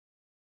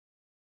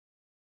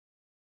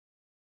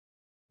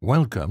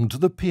Welcome to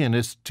the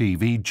Pianist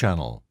TV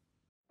channel.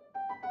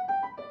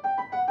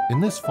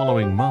 In this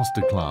following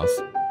masterclass,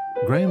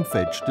 Graham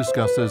Fitch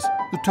discusses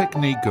the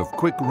technique of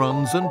quick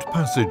runs and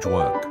passage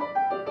work.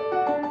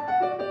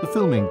 The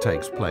filming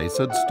takes place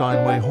at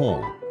Steinway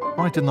Hall,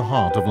 right in the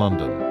heart of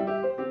London.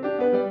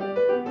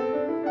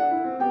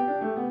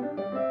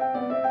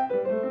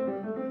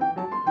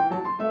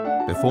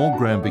 Before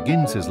Graham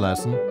begins his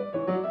lesson,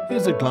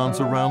 here's a glance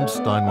around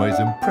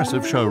Steinway's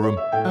impressive showroom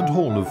and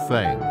Hall of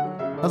Fame,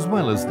 as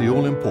well as the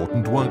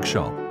all-important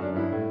workshop.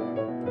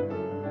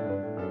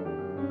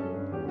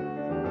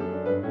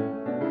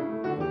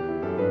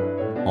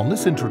 On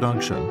this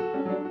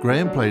introduction,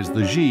 Graham plays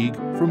the Gigue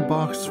from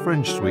Bach's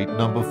French Suite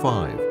No.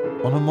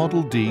 5 on a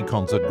Model D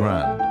Concert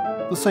Grand,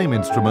 the same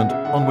instrument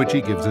on which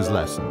he gives his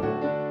lesson.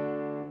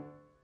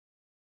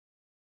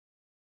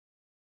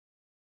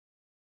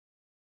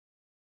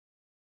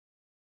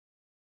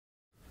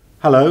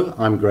 Hello,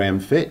 I'm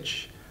Graham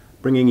Fitch,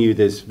 bringing you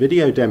this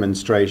video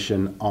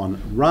demonstration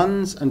on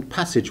runs and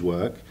passage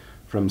work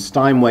from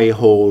Steinway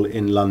Hall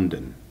in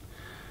London.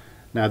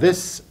 Now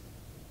this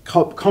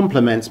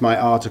complements my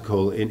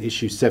article in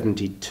issue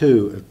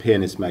 72 of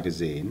Pianist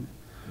magazine,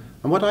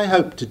 and what I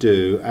hope to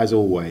do, as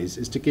always,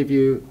 is to give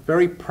you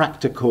very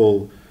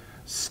practical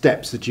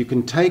steps that you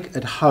can take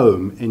at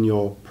home in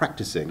your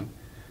practicing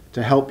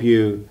to help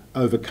you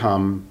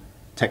overcome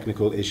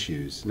technical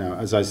issues. Now,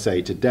 as I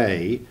say,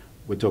 today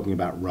we're talking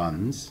about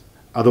runs,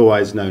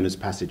 otherwise known as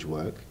passage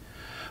work,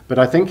 but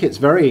I think it's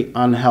very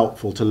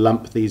unhelpful to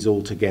lump these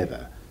all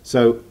together.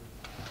 So,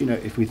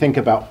 if we think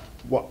about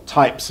what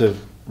types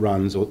of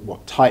runs or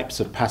what types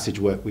of passage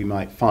work we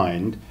might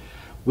find,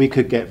 we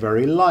could get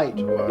very light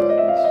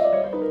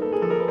runs,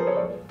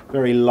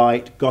 very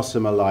light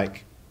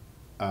gossamer-like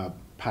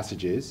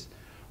passages,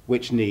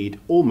 which need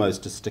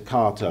almost a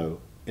staccato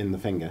in the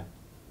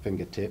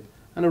fingertip,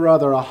 and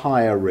a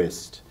higher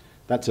wrist.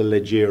 That's a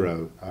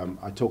leggero.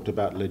 I talked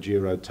about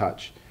leggero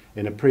touch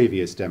in a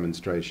previous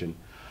demonstration.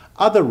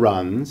 Other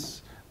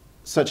runs,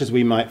 such as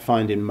we might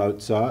find in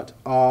Mozart,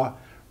 are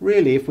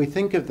really, if we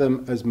think of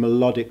them as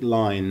melodic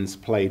lines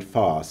played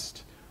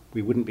fast,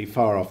 we wouldn't be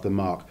far off the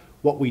mark.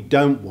 What we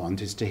don't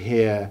want is to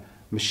hear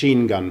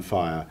machine gun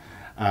fire.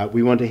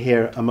 We want to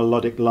hear a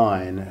melodic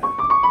line.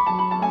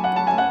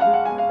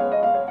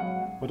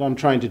 What I'm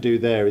trying to do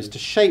there is to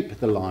shape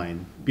the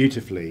line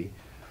beautifully,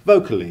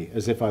 vocally,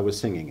 as if I was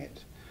singing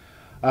it.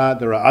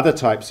 There are other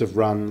types of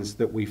runs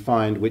that we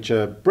find which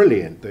are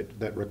brilliant,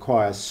 that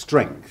require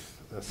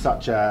strength,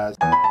 such as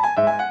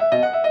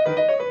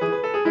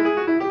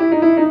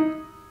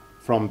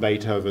from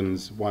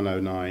Beethoven's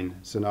 109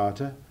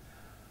 Sonata.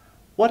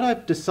 What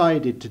I've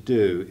decided to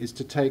do is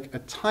to take a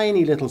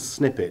tiny little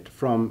snippet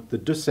from the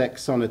Dussek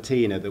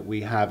Sonatina that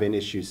we have in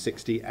issue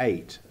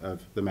 68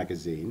 of the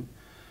magazine,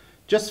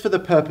 just for the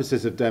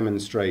purposes of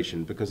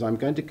demonstration, because I'm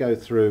going to go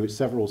through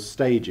several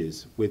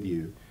stages with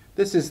you.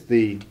 This is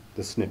the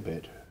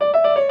snippet.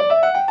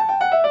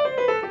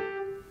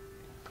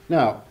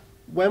 Now,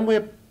 when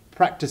we're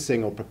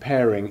practicing or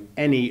preparing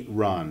any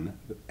run,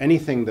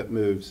 anything that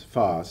moves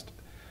fast,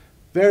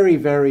 very,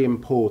 very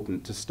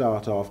important to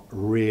start off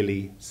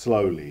really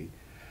slowly.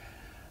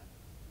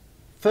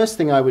 First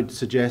thing I would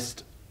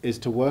suggest is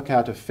to work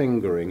out a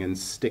fingering and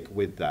stick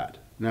with that.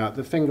 Now,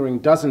 the fingering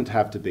doesn't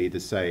have to be the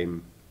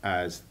same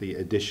as the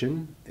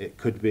addition. It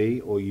could be,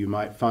 or you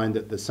might find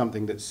that there's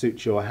something that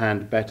suits your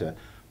hand better.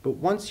 But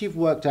once you've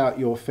worked out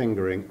your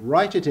fingering,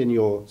 write it in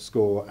your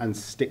score and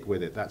stick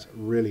with it. That's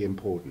really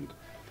important.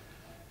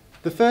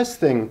 The first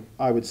thing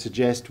I would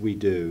suggest we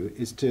do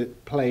is to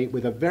play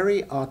with a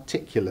very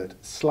articulate,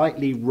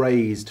 slightly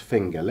raised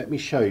finger. Let me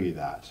show you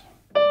that.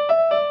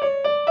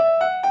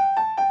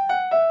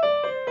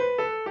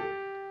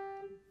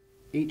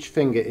 Each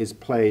finger is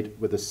played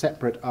with a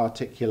separate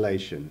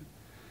articulation.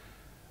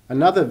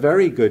 Another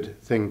very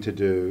good thing to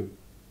do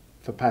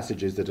for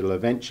passages that will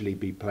eventually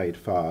be played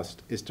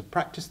fast is to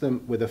practice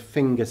them with a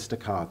finger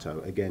staccato.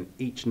 Again,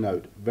 each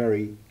note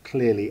very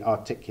clearly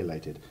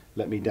articulated.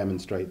 Let me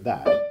demonstrate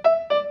that.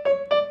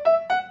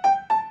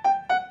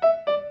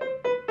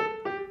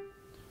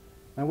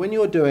 Now, when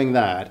you're doing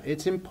that,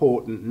 it's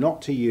important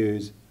not to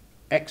use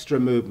extra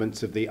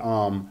movements of the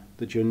arm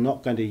that you're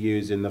not going to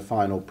use in the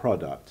final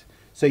product.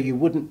 So you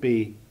wouldn't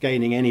be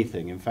gaining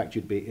anything. In fact,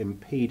 you'd be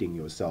impeding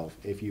yourself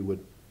if you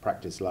would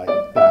practice like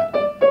that.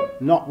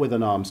 Not with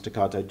an arm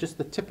staccato, just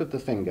the tip of the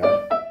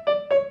finger.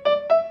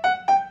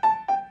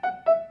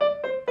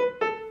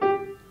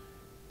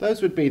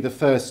 Those would be the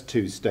first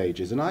two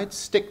stages, and I'd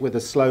stick with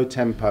a slow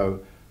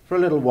tempo for a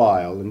little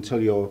while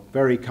until you're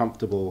very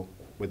comfortable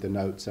with the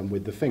notes and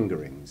with the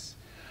fingerings.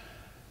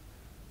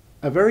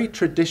 A very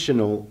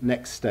traditional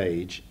next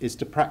stage is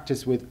to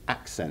practice with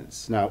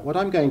accents. Now, what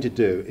I'm going to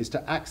do is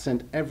to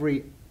accent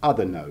every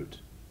other note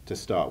to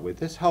start with.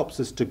 This helps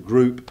us to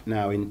group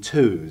now in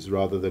twos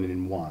rather than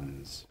in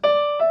ones.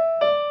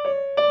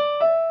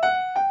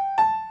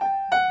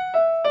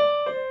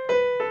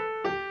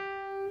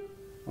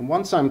 And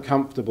once I'm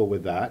comfortable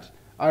with that,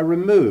 I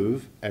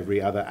remove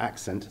every other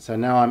accent. So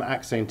now I'm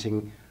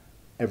accenting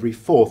every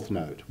fourth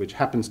note, which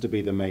happens to be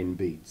the main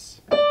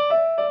beats.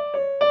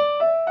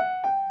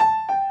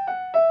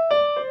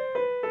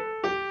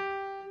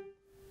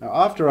 Now,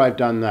 after I've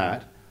done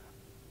that,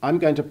 I'm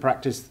going to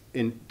practice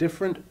in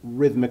different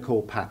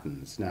rhythmical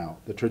patterns. Now,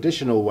 the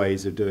traditional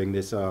ways of doing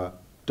this are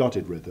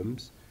dotted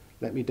rhythms.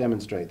 Let me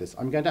demonstrate this.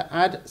 I'm going to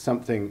add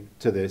something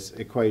to this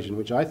equation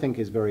which I think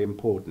is very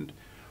important,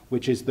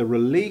 which is the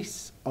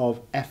release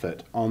of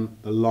effort on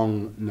the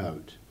long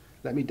note.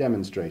 Let me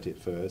demonstrate it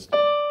first.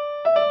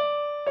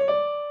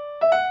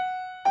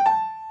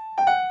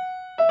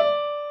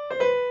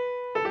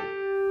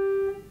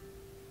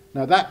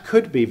 Now that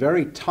could be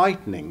very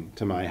tightening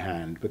to my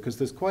hand because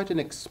there's quite an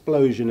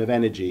explosion of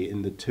energy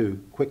in the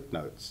two quick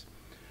notes.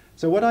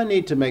 So what I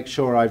need to make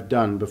sure I've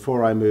done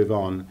before I move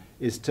on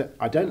is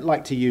I don't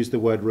like to use the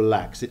word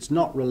relax. It's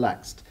not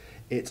relaxed.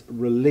 It's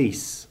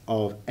release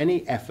of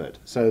any effort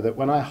so that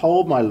when I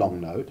hold my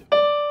long note,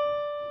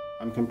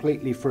 I'm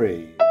completely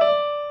free.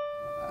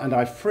 And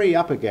I free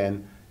up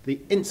again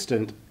the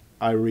instant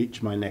I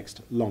reach my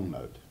next long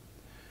note.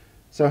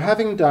 So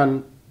having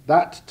done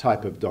that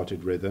type of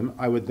dotted rhythm,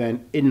 I would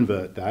then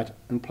invert that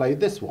and play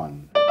this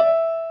one.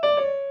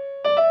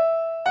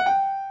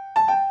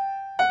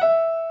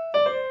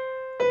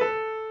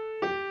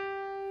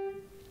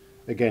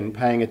 Again,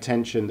 paying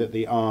attention that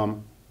the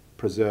arm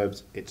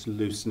preserves its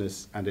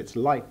looseness and its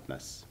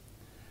lightness.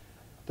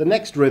 The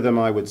next rhythm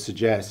I would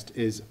suggest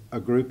is a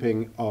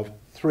grouping of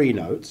 3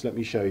 notes. Let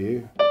me show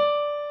you.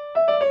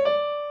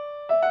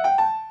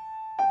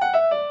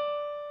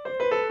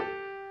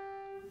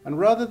 And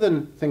rather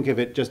than think of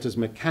it just as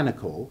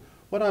mechanical,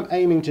 what I'm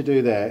aiming to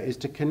do there is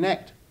to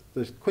connect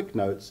the quick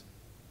notes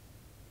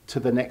to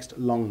the next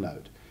long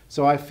note.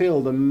 So I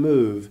feel the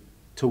move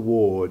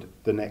toward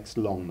the next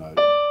long note.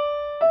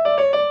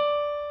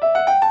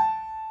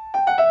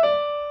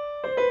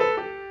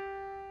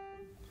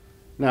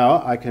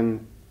 Now I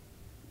can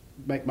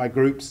make my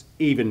groups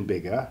even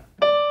bigger.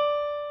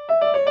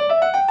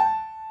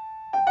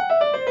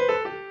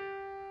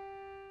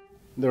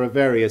 There are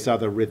various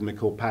other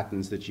rhythmical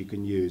patterns that you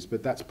can use,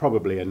 but that's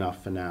probably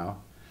enough for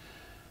now.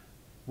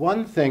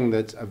 One thing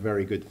that's a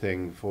very good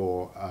thing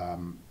for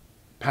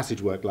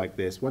passage work like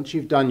this, once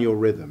you've done your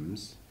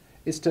rhythms,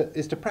 is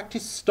to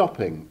practice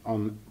stopping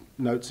on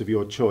notes of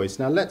your choice.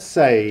 Now let's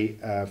say,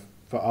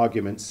 for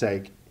argument's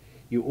sake,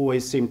 you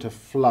always seem to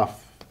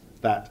fluff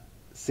that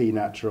C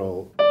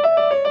natural,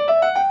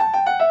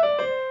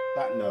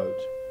 that note.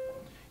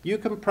 You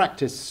can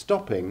practice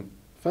stopping,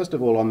 first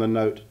of all, on the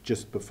note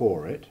just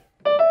before it,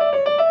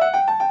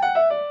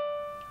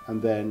 and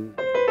then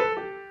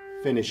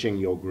finishing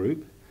your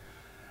group.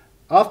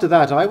 After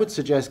that, I would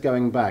suggest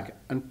going back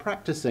and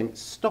practicing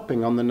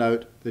stopping on the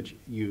note that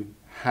you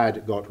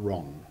had got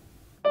wrong.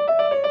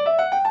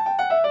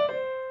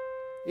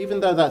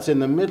 Even though that's in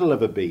the middle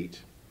of a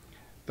beat,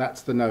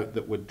 that's the note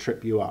that would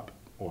trip you up,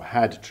 or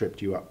had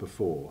tripped you up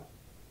before.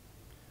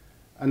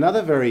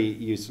 Another very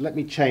useful, let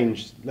me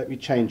change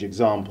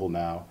example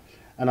now,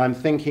 and I'm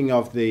thinking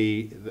of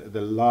the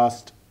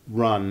last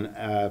run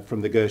from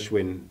the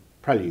Gershwin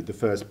prelude, the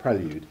first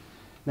prelude.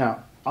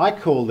 Now, I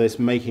call this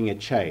making a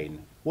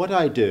chain. What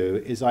I do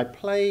is I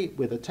play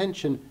with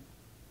attention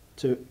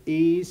to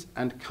ease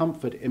and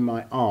comfort in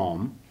my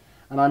arm,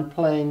 and I'm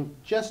playing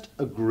just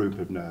a group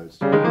of notes.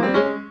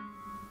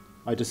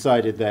 I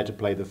decided there to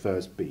play the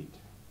first beat.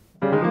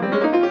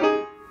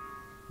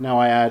 Now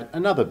I add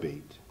another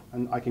beat,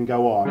 and I can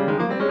go on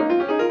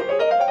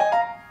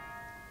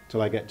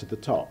till I get to the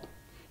top.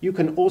 You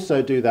can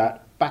also do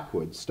that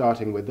backwards,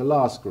 starting with the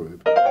last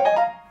group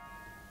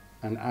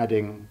and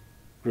adding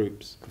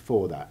groups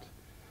before that.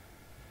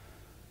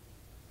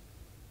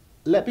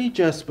 Let me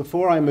just,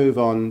 before I move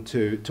on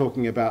to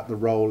talking about the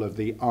role of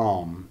the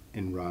arm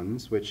in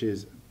runs, which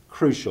is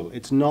crucial.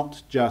 It's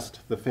not just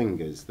the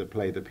fingers that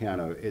play the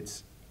piano.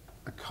 It's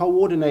a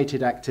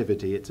coordinated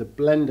activity. It's a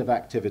blend of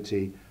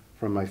activity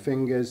from my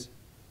fingers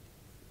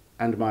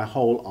and my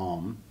whole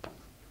arm.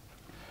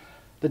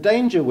 The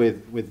danger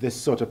with this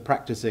sort of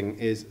practicing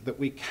is that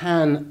we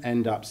can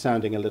end up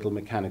sounding a little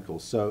mechanical.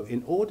 So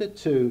in order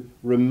to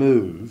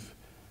remove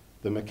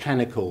the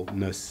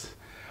mechanicalness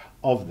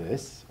of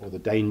this, or the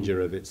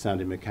danger of it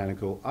sounding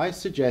mechanical, I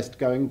suggest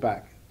going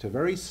back to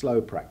very slow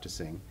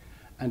practicing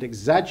and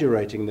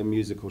exaggerating the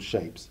musical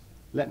shapes.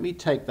 Let me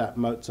take that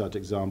Mozart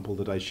example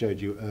that I showed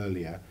you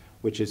earlier,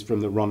 which is from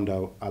the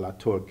Rondo alla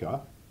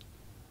Turca.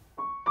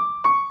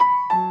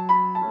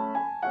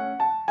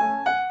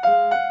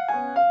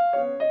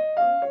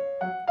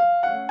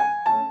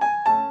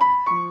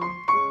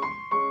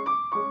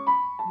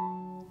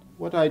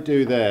 What I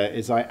do there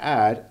is I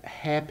add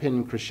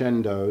hairpin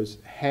crescendos,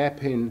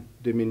 hairpin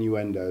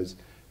diminuendos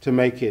to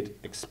make it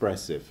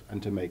expressive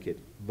and to make it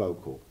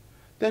vocal.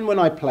 Then when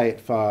I play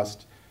it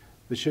fast,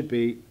 there should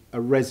be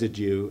a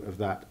residue of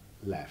that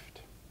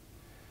left.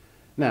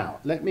 Now,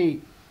 let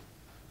me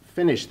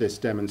finish this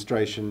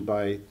demonstration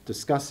by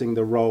discussing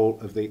the role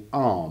of the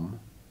arm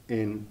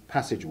in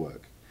passage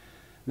work.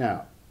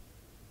 Now,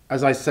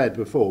 as I said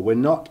before, we're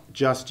not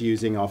just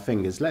using our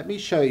fingers. Let me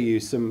show you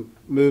some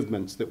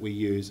movements that we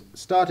use,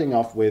 starting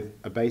off with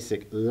a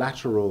basic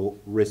lateral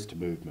wrist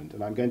movement.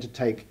 And I'm going to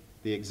take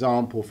the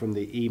example from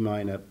the E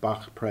minor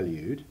Bach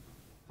prelude.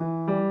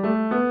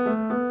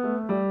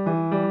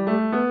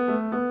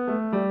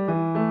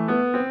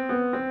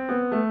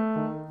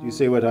 Do you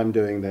see what I'm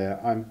doing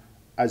there? I'm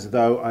as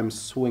though I'm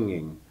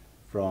swinging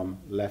from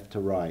left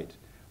to right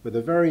with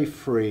a very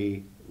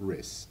free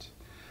wrist.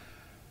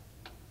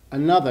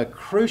 Another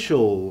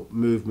crucial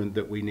movement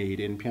that we need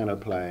in piano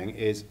playing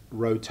is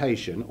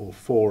rotation, or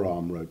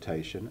forearm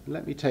rotation.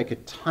 Let me take a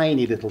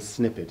tiny little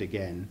snippet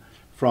again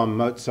from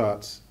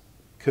Mozart's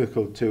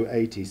Köchel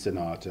 280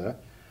 Sonata.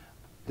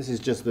 This is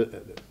just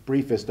the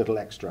briefest little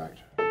extract.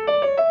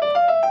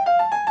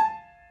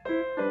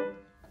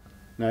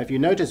 Now, if you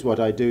notice what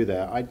I do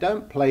there, I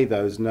don't play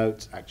those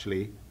notes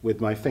actually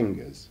with my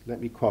fingers. Let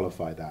me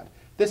qualify that.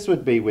 This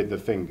would be with the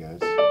fingers.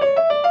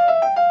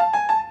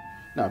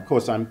 Now, of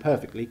course, I'm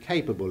perfectly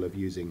capable of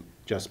using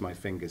just my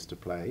fingers to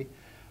play,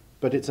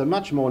 but it's a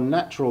much more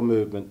natural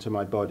movement to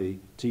my body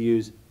to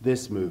use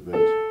this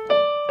movement.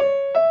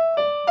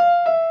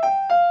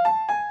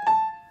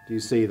 Do you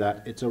see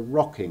that? It's a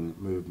rocking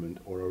movement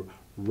or a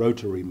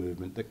rotary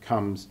movement that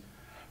comes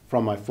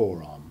from my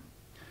forearm.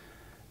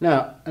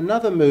 Now,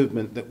 another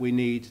movement that we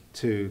need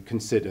to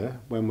consider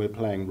when we're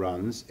playing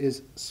runs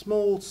is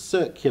small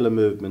circular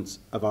movements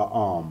of our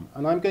arm.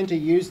 And I'm going to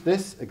use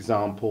this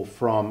example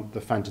from the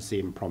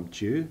Fantasy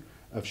Impromptu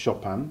of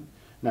Chopin.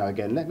 Now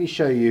again, let me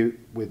show you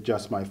with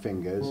just my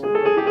fingers.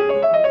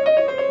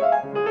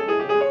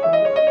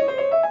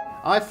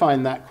 I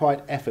find that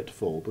quite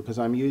effortful because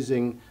I'm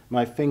using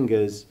my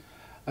fingers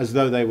as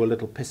though they were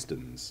little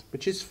pistons,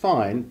 which is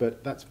fine,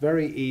 but that's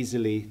very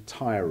easily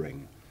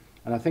tiring.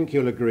 And I think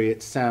you'll agree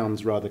it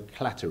sounds rather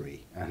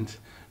clattery and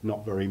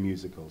not very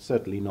musical,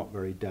 certainly not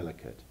very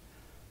delicate.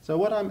 So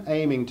what I'm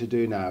aiming to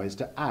do now is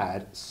to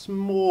add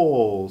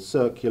small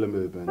circular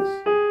movements.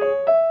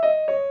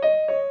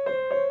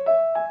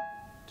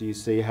 Do you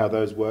see how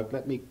those work?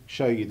 Let me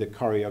show you the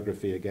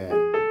choreography again.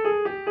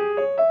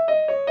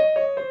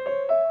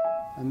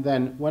 And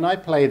then when I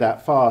play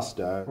that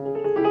faster,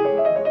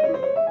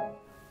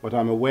 what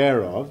I'm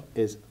aware of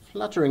is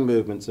fluttering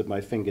movements of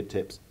my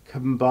fingertips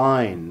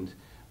combined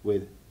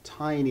with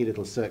tiny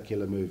little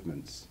circular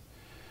movements.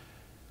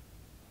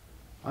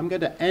 I'm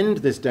going to end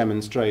this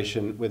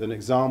demonstration with an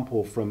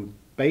example from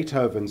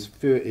Beethoven's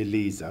Für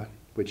Elisa,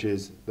 which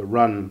is the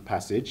run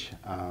passage.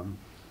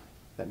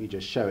 Let me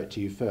just show it to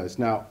you first.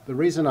 Now, the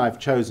reason I've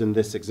chosen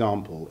this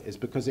example is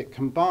because it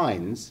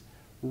combines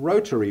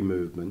rotary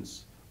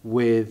movements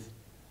with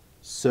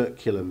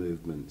circular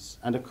movements.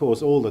 And of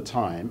course, all the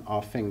time,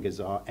 our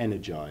fingers are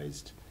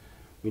energized.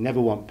 We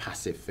never want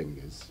passive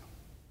fingers.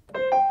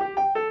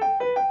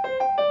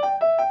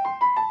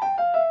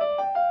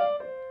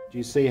 Do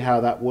you see how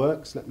that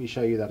works? Let me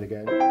show you that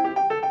again.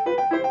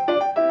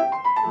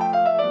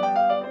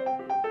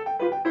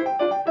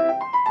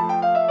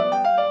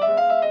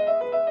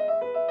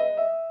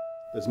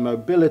 There's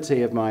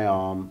mobility of my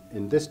arm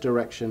in this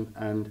direction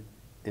and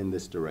in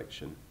this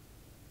direction.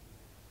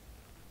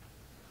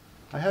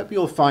 I hope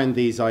you'll find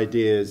these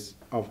ideas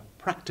of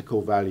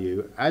practical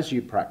value as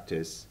you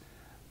practice,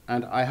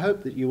 and I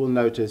hope that you will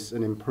notice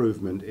an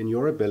improvement in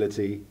your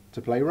ability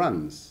to play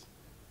runs.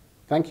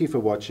 Thank you for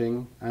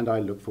watching, and I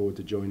look forward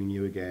to joining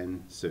you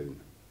again soon.